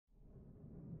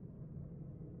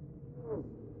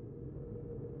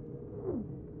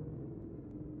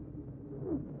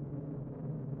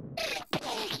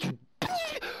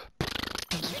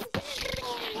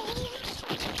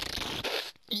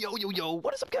Yo,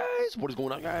 what is up, guys? What is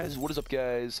going on, guys? What is up,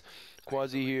 guys?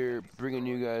 Quasi here, bringing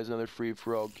you guys another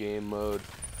free-for-all game mode.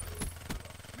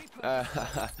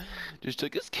 Just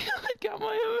took a skill and got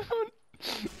my own.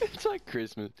 It's like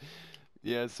Christmas.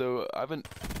 Yeah, so I've been...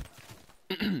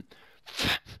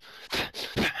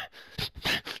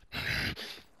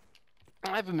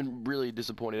 I haven't been really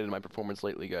disappointed in my performance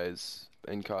lately, guys,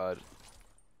 in COD.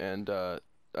 And,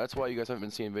 that's why you guys haven't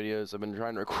been seeing videos. I've been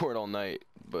trying to record all night,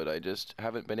 but I just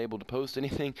haven't been able to post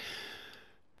anything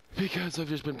because I've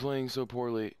just been playing so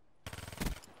poorly.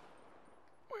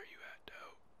 Where you at,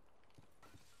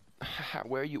 though?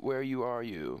 Where are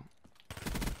you?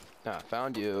 Ah,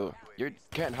 found you. You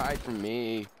can't hide from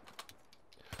me.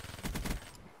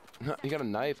 You got a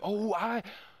knife. Oh,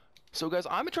 So guys,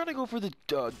 I'm trying to go for the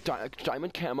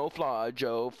diamond camouflage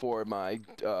for my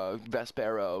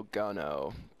Vespero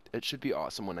Gunno. It should be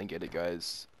awesome when I get it,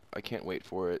 guys. I can't wait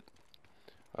for it.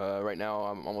 Right now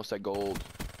I'm almost at gold.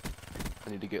 I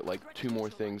need to get like 2 more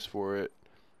things for it.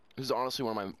 This is honestly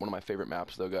one of my favorite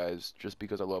maps, though, guys, just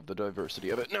because I love the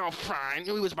diversity of it. No, fine.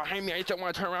 He was behind me. I didn't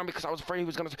want to turn around because I was afraid he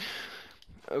was gonna.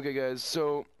 Okay, guys.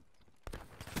 So.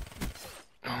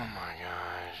 Oh my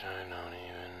gosh, I don't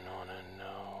even want to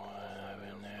know what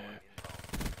happened there.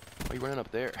 Why are you running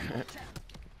up there?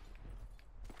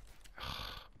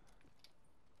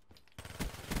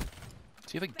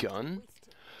 Do you have a gun?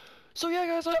 So yeah,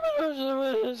 guys,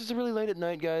 it's really late at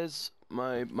night, guys.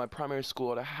 My primary school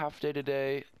had a half day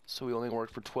today, so we only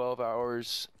worked for 12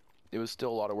 hours. It was still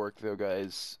a lot of work, though,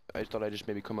 guys. I thought I'd just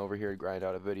maybe come over here and grind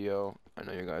out a video. I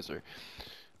know you guys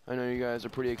are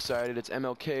pretty excited. It's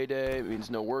MLK Day. It means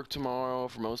no work tomorrow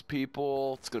for most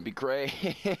people. It's gonna be great.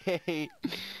 It's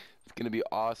gonna be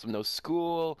awesome. No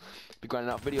school. Be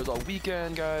grinding out videos all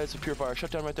weekend, guys. Pure Fire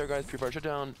shutdown right there, guys. Pure Fire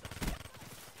shutdown.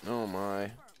 Oh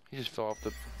my. He just fell off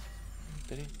the...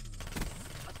 Did he?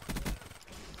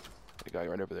 Got a guy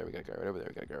right over there. We got a guy right over there.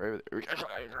 We got a guy right over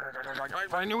there.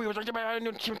 I knew he was like, I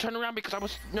didn't turn around because I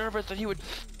was nervous that he would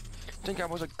think I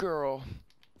was a girl.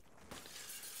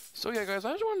 So yeah, guys,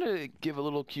 I just wanted to give a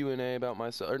little Q&A about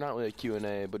myself, or not really a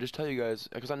Q&A, but just tell you guys,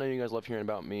 because I know you guys love hearing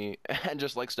about me and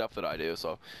just like stuff that I do.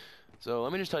 So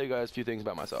let me just tell you guys a few things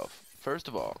about myself. First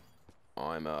of all,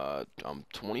 I'm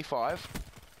 25.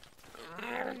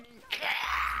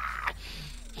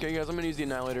 Okay, guys, I'm gonna use the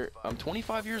Annihilator. I'm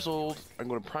 25 years old. I'm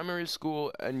going to primary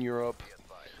school in Europe.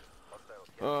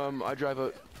 I drive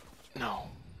a... No.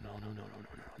 I'm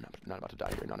not about to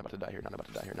die here. Not about to die here. Not about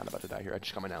to die here. Not about to die here. I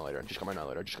just got my Annihilator. I just got my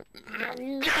Annihilator. I just got...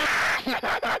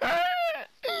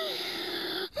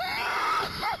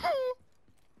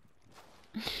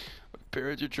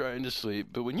 Parents are trying to sleep,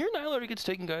 but when your Annihilator gets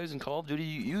taken, guys, in Call of Duty,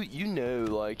 you know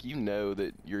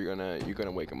that you're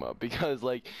gonna wake them up, because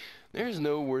like there's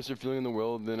no worse feeling in the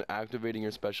world than activating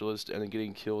your specialist and then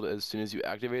getting killed as soon as you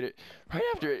activate it. Right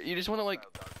after it, you just want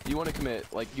to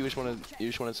commit, like you just want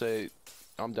to say,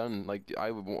 I'm done. Like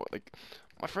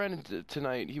my friend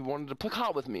tonight, he wanted to play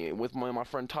COD with me with my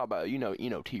friend Taba, you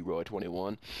know T-Roy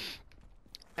 21.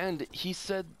 And he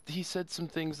said some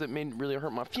things that really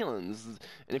hurt my feelings. And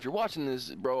if you're watching this,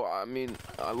 bro, I mean,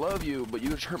 I love you, but you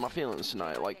just hurt my feelings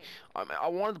tonight. Like, I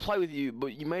wanted to play with you,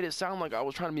 but you made it sound like I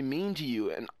was trying to be mean to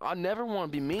you, and I never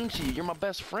want to be mean to you. You're my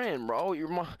best friend, bro. You're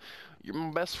my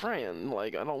best friend.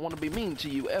 Like, I don't want to be mean to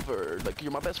you ever. Like,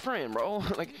 you're my best friend, bro.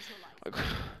 like,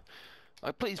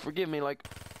 please forgive me. Like,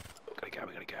 we got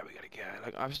a guy.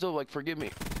 Like, I'm still like, forgive me.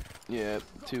 Yeah,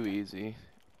 too easy.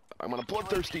 I'm on a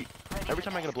bloodthirsty. Every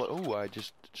time I get a blood, oh, I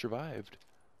just survived.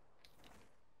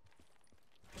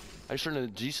 I just learned the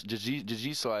G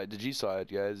slide,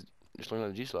 guys. Just learned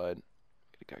on the G slide.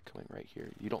 Got a guy coming right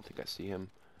here. You don't think I see him?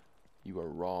 You are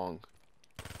wrong.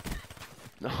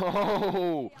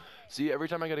 No. See, every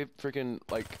time I get a freaking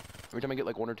every time I get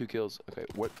like 1 or 2 kills. Okay,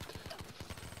 what?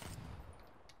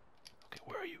 Okay,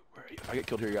 where are you? If I get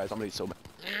killed here, guys, I'm gonna be so mad.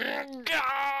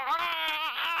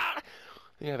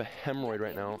 I think I have a hemorrhoid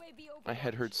right now. My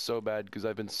head hurts so bad because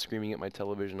I've been screaming at my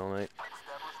television all night.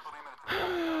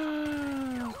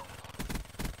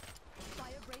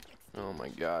 Oh my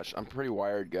gosh, I'm pretty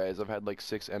wired, guys. I've had like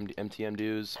 6 MTM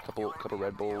dues, couple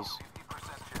Red Bulls.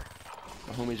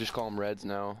 My homies just call them Reds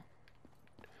now.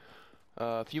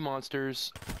 A few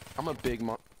monsters. I'm a big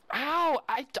Ow!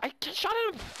 I shot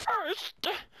at him first!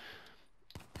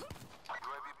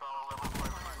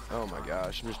 Oh my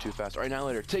gosh, I'm just too fast. Alright,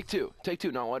 Annihilator, take 2. Take 2,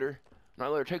 Annihilator.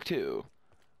 Annihilator, take 2.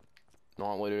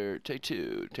 Annihilator, take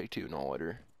 2. Take 2,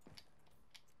 Annihilator.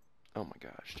 Oh my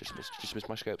gosh, just missed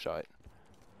my scope shot.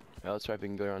 Yeah, let's try if we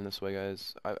can go around this way,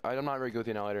 guys. I'm not very good with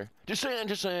the Annihilator. Just saying.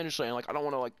 Like, I don't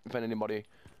want to, like, offend anybody.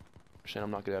 Just saying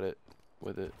I'm not good at it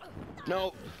with it.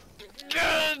 No!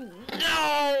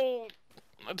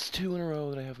 That's 2 in a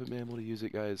row that I haven't been able to use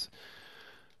it, guys.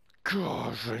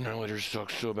 Gosh, Annihilator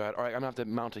sucks so bad. Alright, I'm gonna have to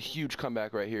mount a huge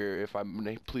comeback right here if I'm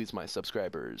gonna please my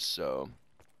subscribers. So,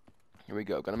 here we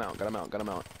go. Gotta mount.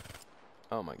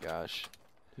 Oh my gosh.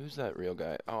 Who's that real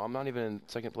guy? Oh, I'm not even in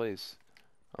second place.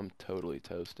 I'm totally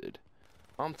toasted.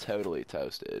 There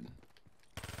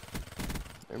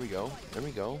we go.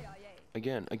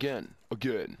 Again.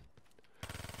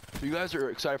 So you guys are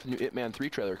excited for the new Ip Man 3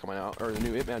 trailer coming out, or the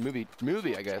new Ip Man movie,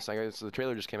 I guess. The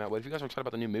trailer just came out. But if you guys are excited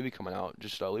about the new movie coming out,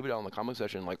 just leave it down in the comment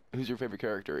section. Like, who's your favorite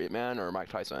character, Ip Man or Mike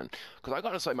Tyson? Because I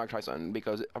gotta say Mike Tyson,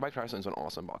 because Mike Tyson's an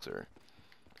awesome boxer.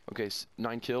 Okay,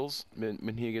 9 kills.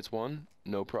 Minhia gets 1.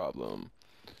 No problem.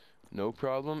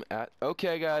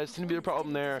 Okay, guys, didn't be a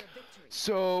problem there.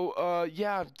 So,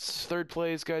 yeah, it's 3rd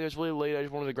place, guys. It's really late. I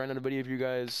just wanted to grind out a video for you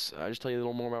guys. I just tell you a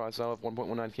little more about myself.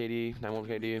 1.19 KD, 91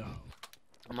 KD.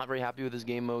 I'm not very happy with this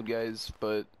game mode, guys,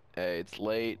 but hey, it's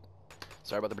late.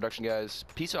 Sorry about the production, guys.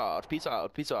 Peace off,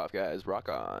 guys. Rock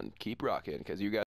on. Keep rocking, because you guys